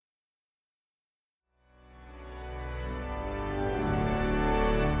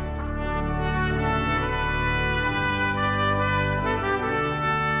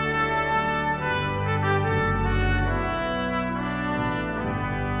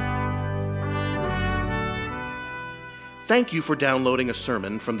Thank you for downloading a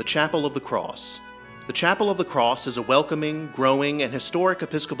sermon from the Chapel of the Cross. The Chapel of the Cross is a welcoming, growing, and historic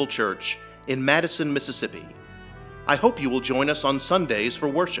Episcopal church in Madison, Mississippi. I hope you will join us on Sundays for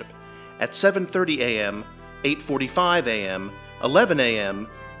worship at 7:30 a.m., 8:45 a.m., 11 a.m.,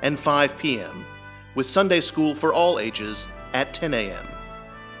 and 5 p.m., with Sunday school for all ages at 10 a.m.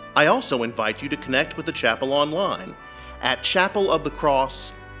 I also invite you to connect with the chapel online at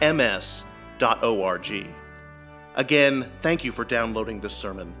chapelofthecrossms.org. Again, thank you for downloading this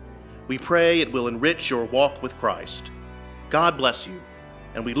sermon. We pray it will enrich your walk with Christ. God bless you,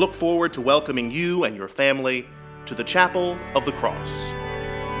 and we look forward to welcoming you and your family to the Chapel of the Cross.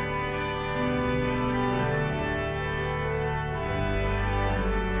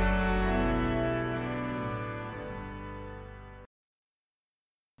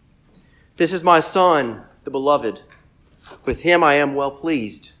 This is my Son, the Beloved. With him I am well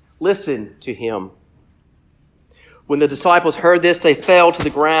pleased. Listen to him. When the disciples heard this, they fell to the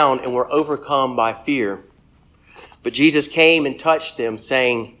ground and were overcome by fear. But Jesus came and touched them,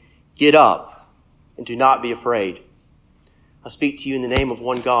 saying, "Get up and do not be afraid. I speak to you in the name of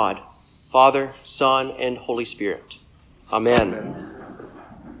one God, Father, Son, and Holy Spirit. Amen."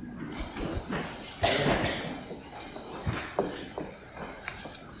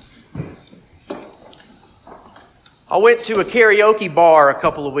 I went to a karaoke bar a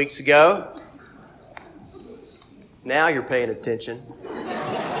couple of weeks ago. Now you're paying attention.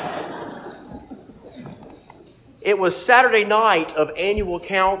 It was Saturday night of annual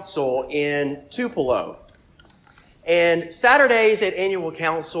council in Tupelo. And Saturdays at annual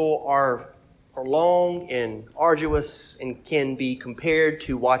council are long and arduous and can be compared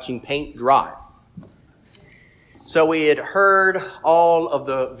to watching paint dry. So we had heard all of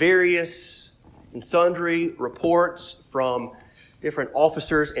the various and sundry reports from different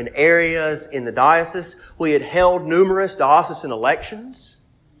officers and areas in the diocese. We had held numerous diocesan elections,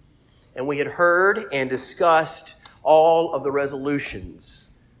 and we had heard and discussed all of the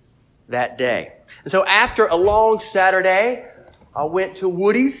resolutions that day. And so after a long Saturday, I went to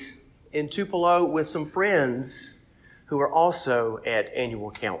Woody's in Tupelo with some friends who were also at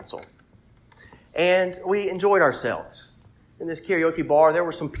annual council. And we enjoyed ourselves. In this karaoke bar, there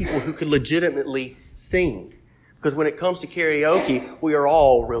were some people who could legitimately sing. Because when it comes to karaoke, we are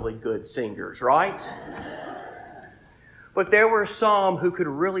all really good singers, right? But there were some who could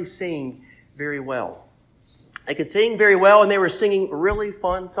really sing very well. They could sing very well, and they were singing really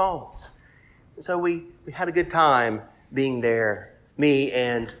fun songs. And so we had a good time being there, me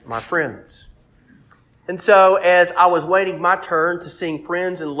and my friends. And so as I was waiting my turn to sing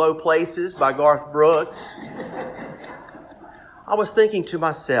Friends in Low Places by Garth Brooks, I was thinking to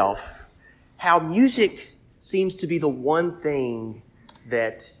myself how music seems to be the one thing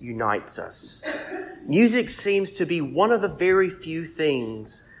that unites us. Music seems to be one of the very few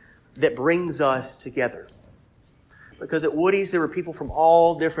things that brings us together. Because at Woody's, there were people from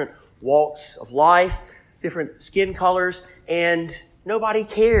all different walks of life, different skin colors, and nobody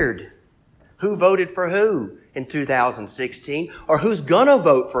cared who voted for who in 2016 or who's gonna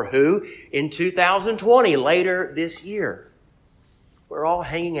vote for who in 2020 later this year. We're all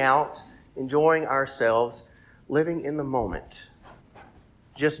hanging out, enjoying ourselves, living in the moment,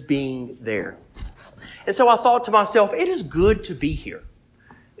 just being there. And so I thought to myself, it is good to be here.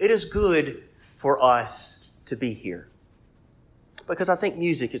 It is good for us to be here. Because I think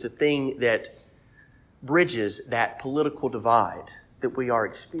music is a thing that bridges that political divide that we are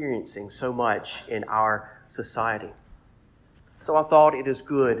experiencing so much in our society. So I thought it is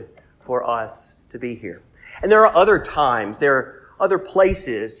good for us to be here. And there are other times, there are other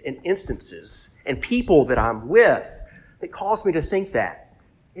places and instances and people that I'm with that cause me to think that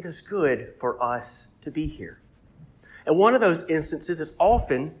it is good for us to be here. And one of those instances is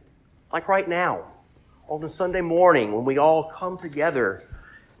often like right now, on a Sunday morning when we all come together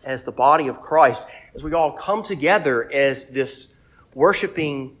as the body of Christ, as we all come together as this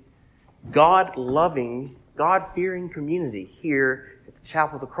worshiping, God-loving, God-fearing community here at the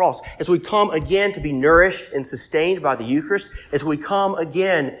Chapel of the Cross, as we come again to be nourished and sustained by the Eucharist, as we come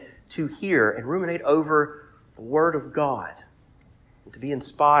again to hear and ruminate over the Word of God, and to be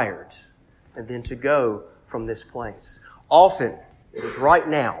inspired, and then to go from this place. Often, it is right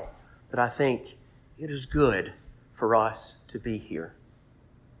now that I think it is good for us to be here.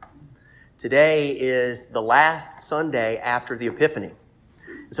 Today is the last Sunday after the Epiphany.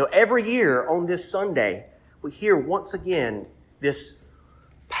 So every year on this Sunday, we hear once again this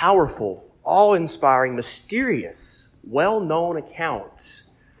powerful, awe-inspiring, mysterious, well-known account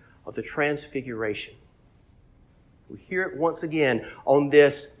of the Transfiguration. We hear it once again on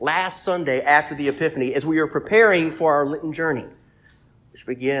this last Sunday after the Epiphany as we are preparing for our Lenten journey, which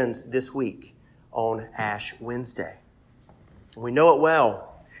begins this week on Ash Wednesday. We know it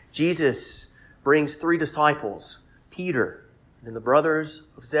well. Jesus brings 3 disciples, Peter and the brothers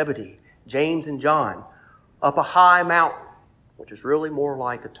of Zebedee, James and John, up a high mountain, which is really more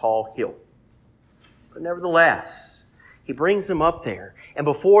like a tall hill. But nevertheless, he brings them up there, and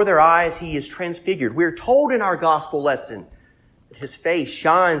before their eyes he is transfigured. We're told in our gospel lesson that his face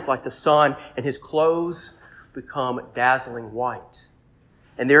shines like the sun and his clothes become dazzling white.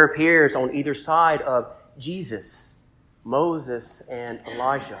 And there appears on either side of Jesus, Moses and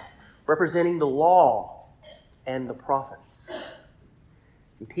Elijah, representing the law and the prophets.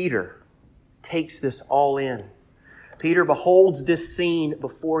 And Peter takes this all in. Peter beholds this scene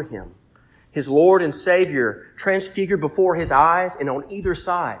before him. His Lord and Savior transfigured before his eyes, and on either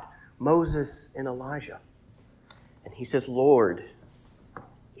side, Moses and Elijah. And he says, Lord,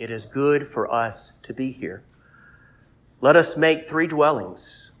 it is good for us to be here. Let us make 3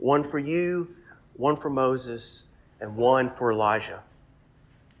 dwellings, one for you, one for Moses, and one for Elijah.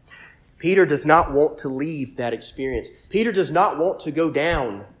 Peter does not want to leave that experience. Peter does not want to go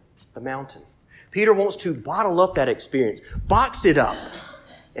down the mountain. Peter wants to bottle up that experience, box it up,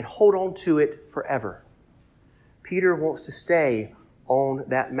 and hold on to it forever. Peter wants to stay on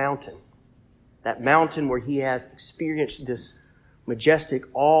that mountain where he has experienced this majestic,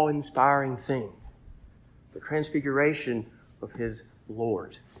 awe-inspiring thing, the transfiguration of his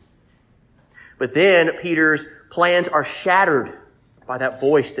Lord. But then Peter's plans are shattered by that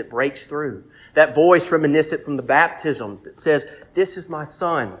voice that breaks through, that voice reminiscent from the baptism that says, "This is my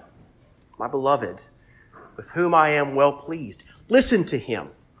Son, my beloved, with whom I am well pleased. Listen to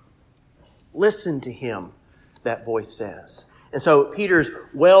him." Listen to him, that voice says. And so Peter's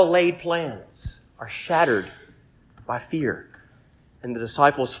well-laid plans are shattered by fear. And the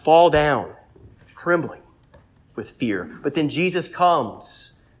disciples fall down, trembling with fear. But then Jesus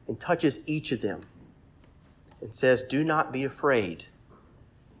comes and touches each of them and says, "Do not be afraid.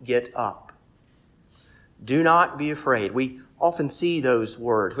 Get up." Do not be afraid. We often see those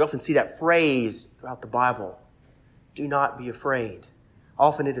words. We often see that phrase throughout the Bible. Do not be afraid.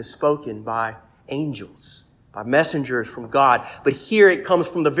 Often it is spoken by angels, by messengers from God. But here it comes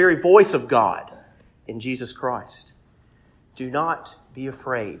from the very voice of God in Jesus Christ. Do not be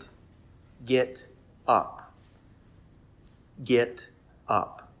afraid. Get up. Get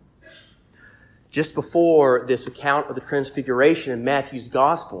up. Just before this account of the Transfiguration in Matthew's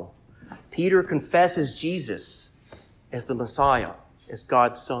Gospel, Peter confesses Jesus as the Messiah, as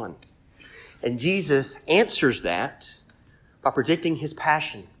God's Son. And Jesus answers that by predicting his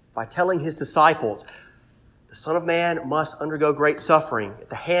passion, by telling his disciples, the Son of Man must undergo great suffering at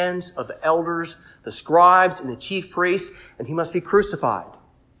the hands of the elders, the scribes, and the chief priests, and he must be crucified,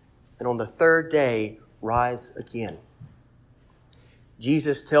 and on the 3rd day rise again.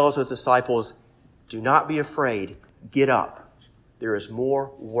 Jesus tells his disciples, do not be afraid, get up. There is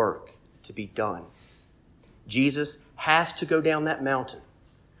more work to be done. Jesus has to go down that mountain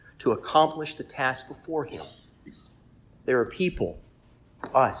to accomplish the task before him. There are people,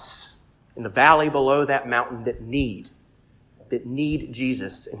 us, in the valley below that mountain that need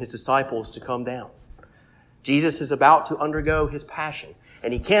Jesus and his disciples to come down. Jesus is about to undergo his passion,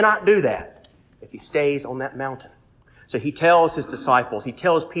 and he cannot do that if he stays on that mountain. So he tells his disciples, he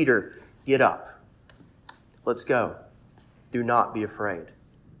tells Peter, get up. Let's go. Do not be afraid.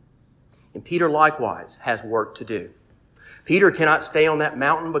 And Peter likewise has work to do. Peter cannot stay on that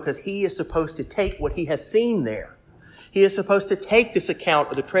mountain because he is supposed to take what he has seen there. He is supposed to take this account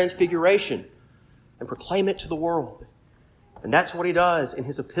of the Transfiguration and proclaim it to the world. And that's what he does in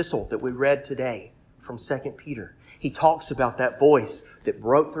his epistle that we read today from 2 Peter. He talks about that voice that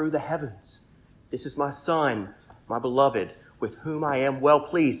broke through the heavens. This is my Son, my beloved, with whom I am well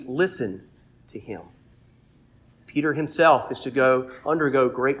pleased. Listen to him. Peter himself is to undergo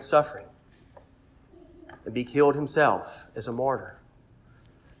great suffering and be killed himself as a martyr.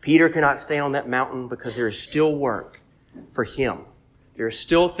 Peter cannot stay on that mountain because there is still work for him. There are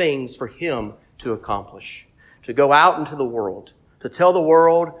still things for him to accomplish, to go out into the world, to tell the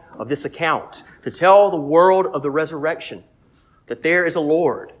world of this account, to tell the world of the resurrection, that there is a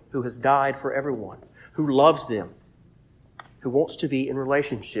Lord who has died for everyone, who loves them, who wants to be in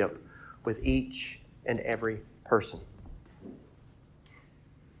relationship with each and every person.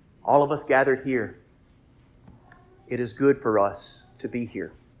 All of us gathered here, it is good for us to be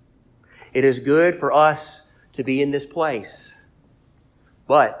here. It is good for us to be in this place.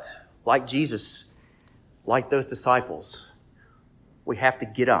 But, like Jesus, like those disciples, we have to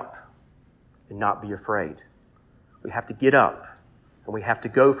get up and not be afraid. We have to get up and we have to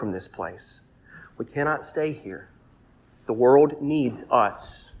go from this place. We cannot stay here. The world needs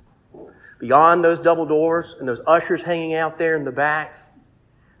us. Beyond those double doors and those ushers hanging out there in the back,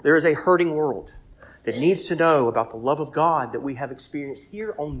 there is a hurting world that needs to know about the love of God that we have experienced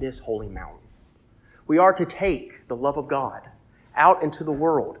here on this holy mountain. We are to take the love of God out into the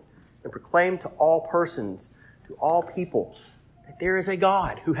world and proclaim to all persons, to all people, that there is a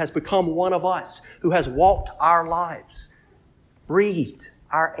God who has become one of us, who has walked our lives, breathed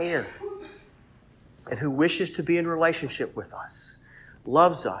our air, and who wishes to be in relationship with us,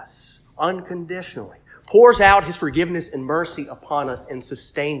 loves us unconditionally, pours out His forgiveness and mercy upon us, and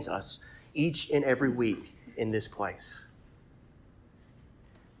sustains us each and every week in this place.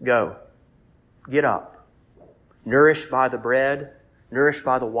 Go. Get up. Nourished by the bread, nourished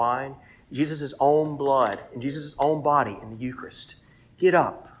by the wine, Jesus' own blood and Jesus' own body in the Eucharist. Get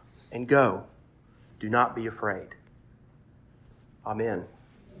up and go. Do not be afraid. Amen.